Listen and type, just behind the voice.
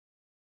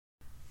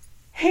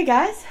Hey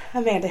guys,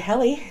 Amanda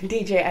Helly,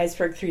 DJ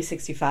Iceberg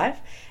 365,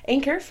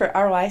 anchor for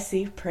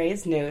RYC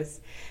Praise News.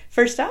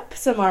 First up,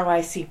 some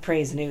RYC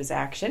Praise News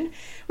action.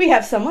 We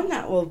have someone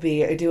that will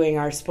be doing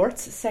our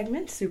sports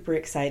segment. Super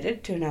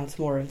excited to announce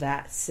more of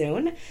that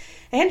soon.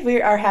 And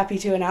we are happy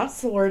to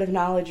announce the Word of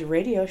Knowledge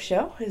radio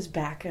show is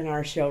back in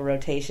our show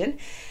rotation.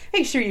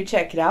 Make sure you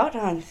check it out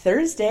on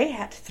Thursday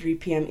at 3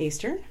 p.m.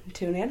 Eastern.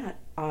 Tune in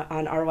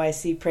on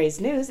RYC Praise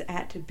News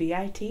at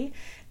bit.ly/RYC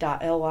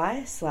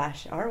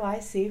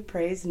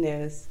Praise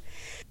News.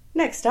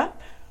 Next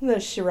up, the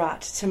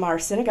Shirat Tamar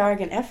Synagogue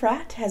in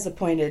Efrat has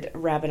appointed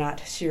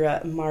Rabbinat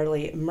Shira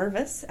Marley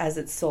Mervis as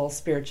its sole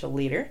spiritual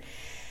leader,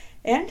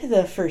 and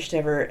the first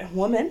ever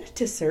woman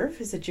to serve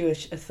as a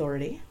Jewish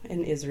authority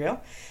in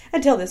Israel.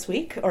 Until this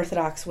week,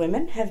 Orthodox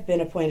women have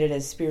been appointed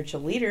as spiritual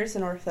leaders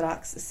in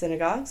Orthodox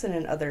synagogues and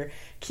in other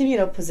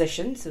communal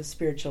positions of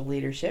spiritual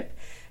leadership,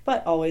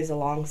 but always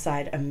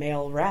alongside a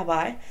male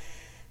rabbi.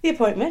 The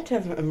appointment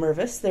of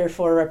Mervis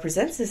therefore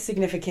represents a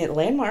significant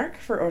landmark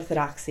for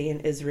Orthodoxy in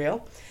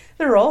Israel.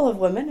 The role of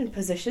women in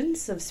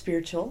positions of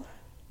spiritual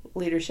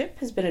leadership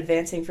has been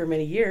advancing for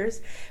many years,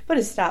 but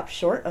has stopped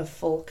short of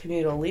full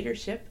communal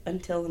leadership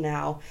until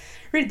now.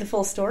 Read the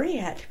full story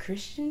at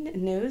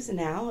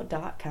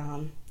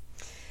christiannewsnow.com.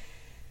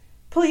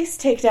 Police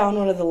take down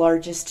one of the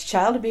largest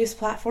child abuse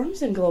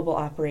platforms in global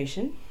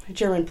operation.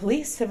 German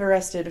police have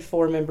arrested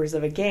 4 members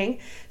of a gang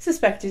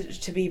suspected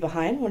to be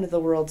behind one of the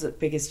world's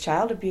biggest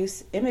child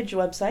abuse image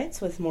websites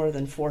with more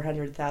than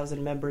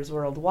 400,000 members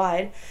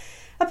worldwide.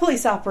 A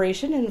police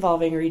operation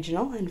involving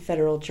regional and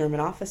federal German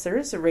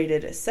officers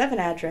raided 7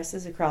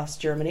 addresses across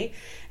Germany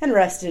and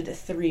arrested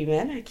 3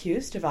 men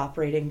accused of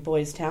operating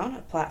Boys Town,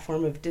 a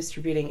platform of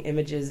distributing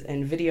images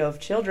and video of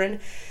children.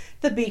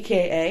 The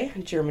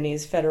BKA,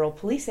 Germany's federal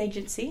police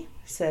agency,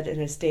 said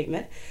in a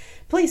statement.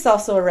 Police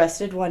also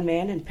arrested 1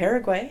 man in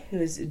Paraguay who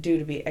is due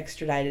to be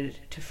extradited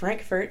to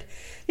Frankfurt.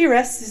 The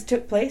arrests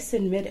took place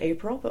in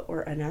mid-April but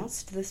were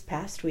announced this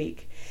past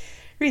week.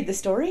 Read the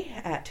story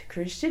at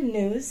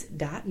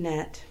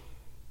christiannews.net.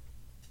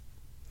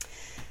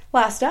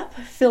 Last up,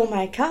 Fill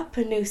My Cup,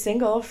 a new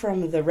single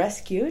from The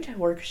Rescued,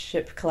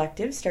 worship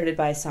collective started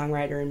by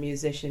songwriter and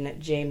musician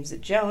James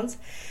Jones,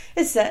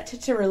 is set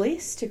to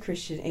release to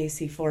Christian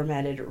AC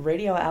formatted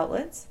radio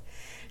outlets.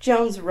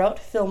 Jones wrote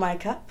Fill My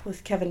Cup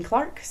with Kevin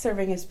Clark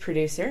serving as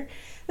producer.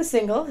 The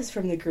single is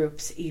from the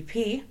group's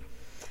EP.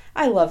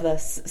 I love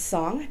this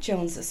song,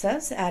 Jones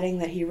says, adding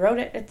that he wrote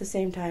it at the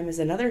same time as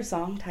another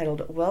song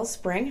titled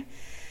Wellspring.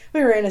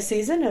 We were in a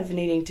season of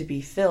needing to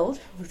be filled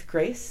with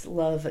grace,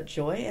 love,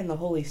 joy, and the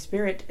Holy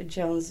Spirit,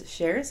 Jones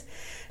shares.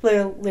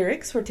 The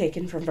lyrics were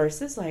taken from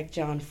verses like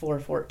John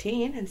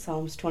 4:14 and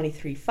Psalms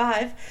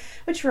 23:5,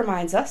 which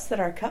reminds us that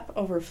our cup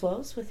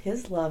overflows with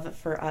His love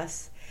for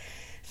us.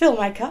 Fill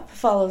My Cup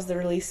follows the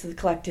release of the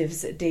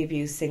collective's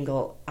debut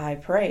single, I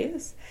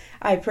Praise.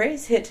 I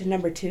Praise hit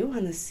number 2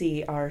 on the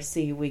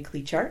CRC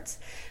weekly charts,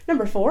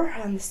 number 4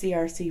 on the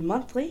CRC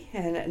monthly,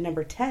 and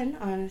number 10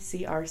 on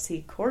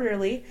CRC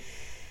quarterly.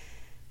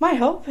 My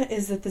hope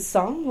is that this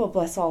song will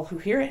bless all who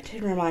hear it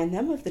and remind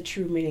them of the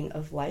true meaning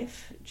of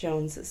life.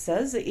 Jones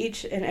says,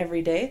 each and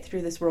every day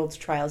through this world's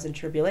trials and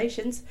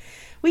tribulations,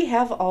 we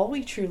have all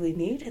we truly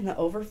need in the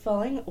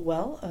overflowing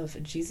well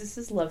of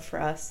Jesus' love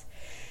for us.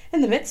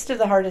 In the midst of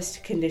the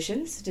hardest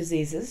conditions,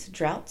 diseases,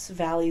 droughts,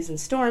 valleys, and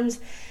storms,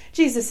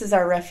 Jesus is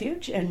our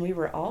refuge, and we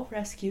were all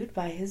rescued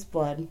by His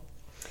blood.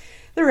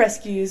 The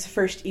Rescue's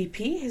first EP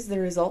is the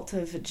result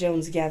of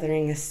Jones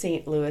gathering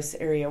St. Louis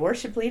area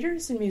worship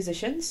leaders and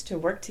musicians to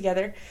work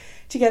together.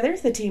 Together,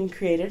 the team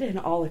created an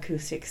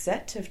all-acoustic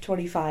set of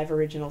 25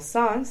 original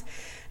songs.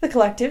 The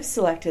collective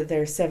selected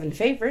their 7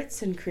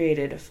 favorites and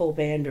created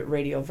full-band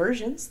radio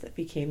versions that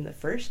became the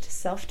first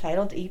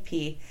self-titled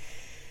EP.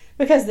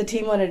 Because the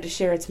team wanted to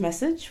share its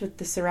message with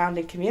the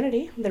surrounding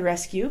community, the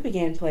Rescue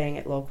began playing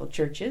at local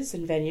churches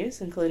and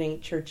venues, including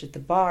Church at the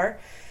Bar,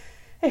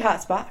 a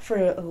hotspot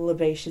for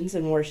libations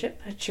and worship.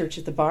 A Church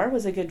at the Bar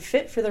was a good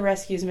fit for the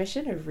Rescue's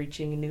mission of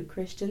reaching new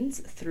Christians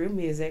through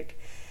music.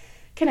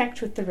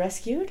 Connect with The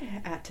Rescued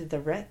at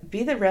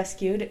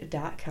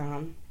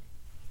betherescued.com.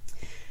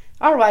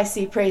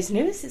 RYC Praise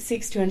News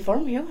seeks to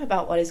inform you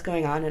about what is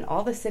going on in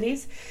all the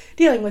cities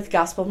dealing with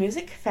gospel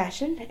music,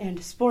 fashion,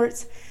 and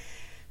sports.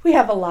 We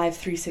have a live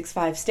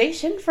 365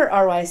 station for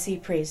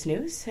RYC Praise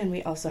News, and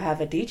we also have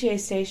a DJ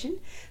station,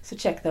 so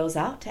check those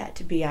out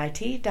at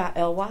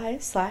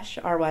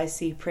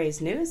bit.ly/RYC Praise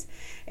News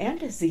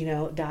and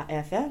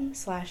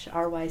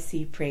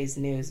zeno.fm/RYC Praise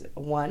News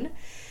 1.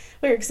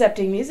 We're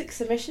accepting music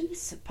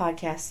submissions,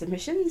 podcast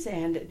submissions,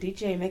 and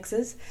DJ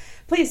mixes.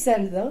 Please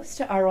send those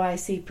to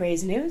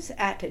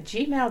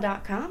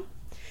rycpraisenews@gmail.com.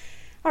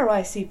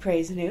 RYC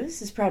Praise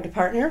News is proud to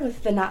partner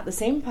with the Not the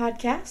Same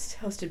podcast,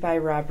 hosted by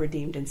Rob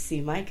Redeemed and C.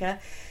 Micah.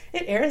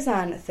 It airs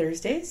on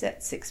Thursdays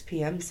at 6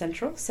 p.m.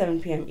 Central, 7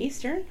 p.m.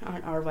 Eastern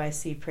on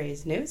RYC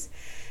Praise News.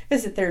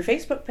 Visit their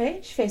Facebook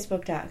page,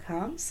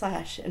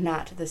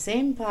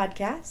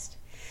 facebook.com/notthesamepodcast.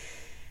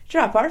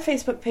 Drop our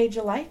Facebook page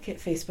a like at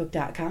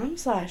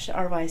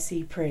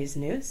facebook.com/RYC Praise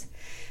News.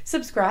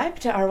 Subscribe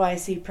to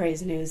RYC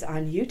Praise News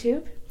on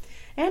YouTube.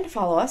 And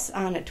follow us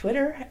on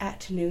Twitter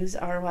at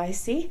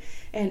NewsRYC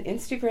and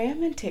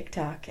Instagram and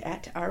TikTok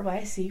at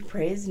RYC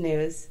Praise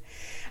News.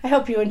 I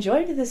hope you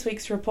enjoyed this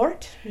week's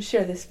report.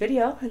 Share this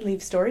video and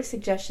leave story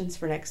suggestions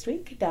for next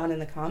week down in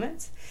the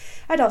comments.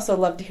 I'd also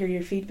love to hear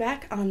your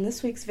feedback on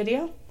this week's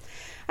video.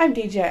 I'm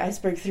DJ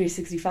Iceberg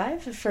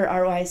 365 for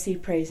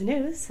RYC Praise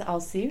News. I'll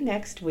see you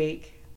next week.